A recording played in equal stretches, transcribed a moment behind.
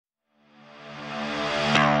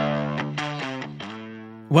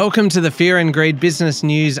Welcome to the Fear and Greed Business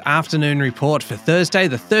News Afternoon Report for Thursday,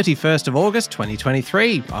 the 31st of August,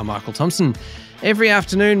 2023. I'm Michael Thompson. Every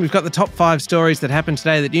afternoon, we've got the top 5 stories that happened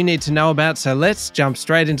today that you need to know about. So let's jump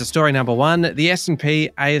straight into story number 1. The S&P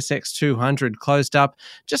ASX 200 closed up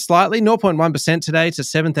just slightly, 0.1% today to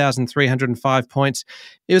 7,305 points.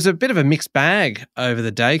 It was a bit of a mixed bag over the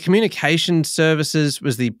day. Communication services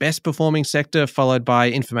was the best performing sector, followed by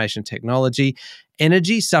information technology.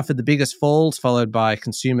 Energy suffered the biggest falls, followed by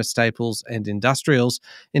consumer staples and industrials.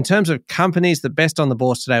 In terms of companies, the best on the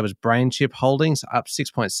bourse today was BrainChip Holdings, up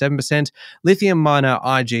 6.7%. Lithium miner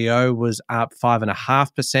IGO was up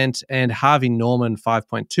 5.5%, and Harvey Norman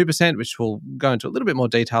 5.2%, which we'll go into a little bit more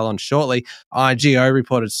detail on shortly. IGO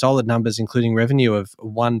reported solid numbers, including revenue of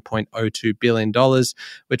 $1.02 billion,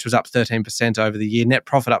 which was up 13% over the year. Net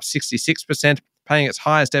profit up 66%. Paying its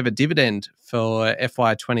highest ever dividend for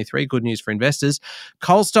FY23. Good news for investors.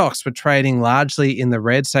 Coal stocks were trading largely in the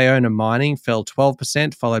red. Sayona Mining fell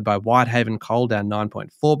 12%, followed by Whitehaven Coal down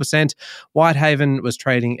 9.4%. Whitehaven was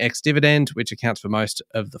trading ex-dividend, which accounts for most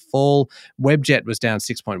of the fall. Webjet was down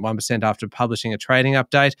 6.1% after publishing a trading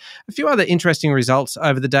update. A few other interesting results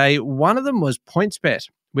over the day. One of them was PointsBet,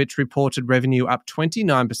 which reported revenue up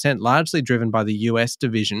 29%, largely driven by the US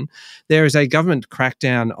division. There is a government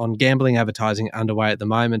crackdown on gambling advertising underway at the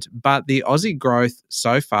moment, but the Aussie growth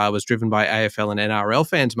so far was driven by AFL and NRL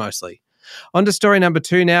fans mostly. On to story number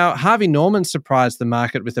 2 now. Harvey Norman surprised the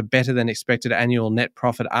market with a better than expected annual net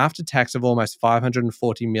profit after tax of almost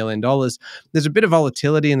 $540 million. There's a bit of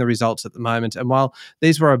volatility in the results at the moment, and while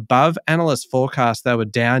these were above analyst forecasts, they were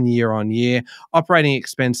down year on year. Operating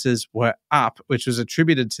expenses were up, which was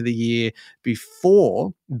attributed to the year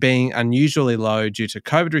before being unusually low due to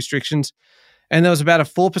COVID restrictions. And there was about a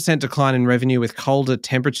 4% decline in revenue, with colder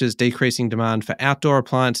temperatures decreasing demand for outdoor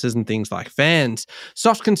appliances and things like fans.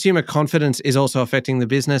 Soft consumer confidence is also affecting the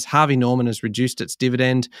business. Harvey Norman has reduced its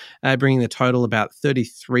dividend, bringing the total about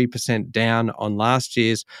 33% down on last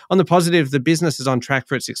year's. On the positive, the business is on track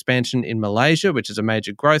for its expansion in Malaysia, which is a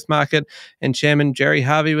major growth market, and Chairman Gerry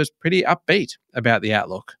Harvey was pretty upbeat about the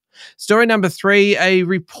outlook. Story number 3, a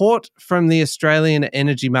report from the Australian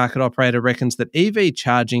energy market operator reckons that EV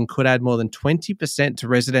charging could add more than 20% to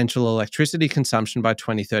residential electricity consumption by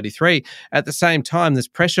 2033. At the same time, there's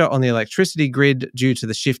pressure on the electricity grid due to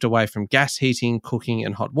the shift away from gas heating, cooking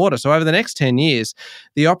and hot water. So over the next 10 years,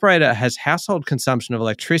 the operator has household consumption of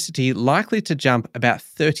electricity likely to jump about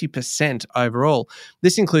 30% overall.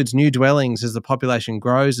 This includes new dwellings as the population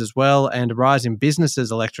grows as well, and a rise in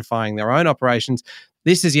businesses electrifying their own operations.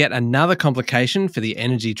 This is yet another complication for the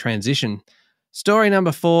energy transition. Story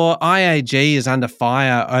number 4, IAG is under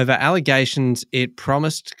fire over allegations it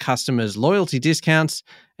promised customers loyalty discounts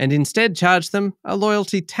and instead charged them a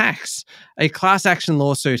loyalty tax. A class action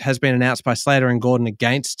lawsuit has been announced by Slater & Gordon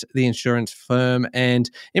against the insurance firm, and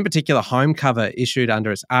in particular home cover issued under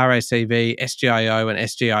its RACV, SGIO and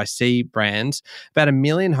SGIC brands. About 1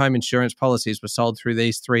 million home insurance policies were sold through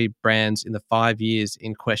these 3 brands in the 5 years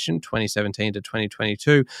in question, 2017 to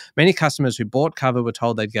 2022. Many customers who bought cover were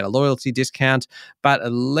told they'd get a loyalty discount, but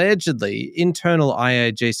allegedly internal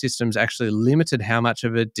IAG systems actually limited how much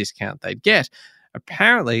of a discount they'd get.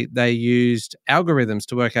 Apparently, they used algorithms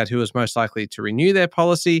to work out who was most likely to renew their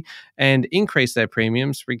policy and increase their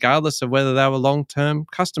premiums, regardless of whether they were long-term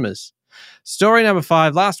customers. Story number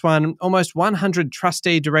 5, last one. Almost 100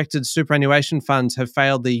 trustee-directed superannuation funds have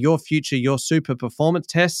failed the Your Future, Your Super performance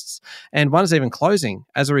tests, and one is even closing.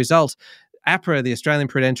 As a result, APRA, the Australian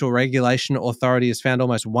Prudential Regulation Authority, has found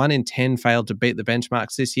almost 1 in 10 failed to beat the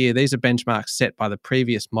benchmarks this year. These are benchmarks set by the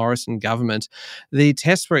previous Morrison government. The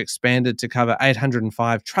tests were expanded to cover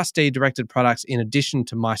 805 trustee-directed products in addition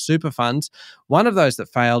to My Super funds. One of those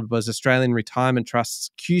that failed was Australian Retirement Trust's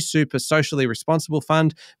Q Super Socially Responsible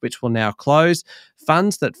Fund, which will now close.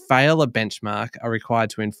 Funds that fail a benchmark are required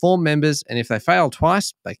to inform members, and if they fail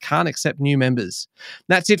twice, they can't accept new members.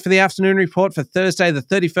 That's it for the afternoon report for Thursday, the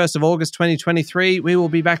 31st of August, 2023. We will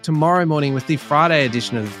be back tomorrow morning with the Friday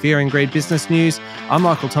edition of the Fear and Greed Business News. I'm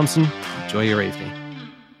Michael Thompson. Enjoy your evening.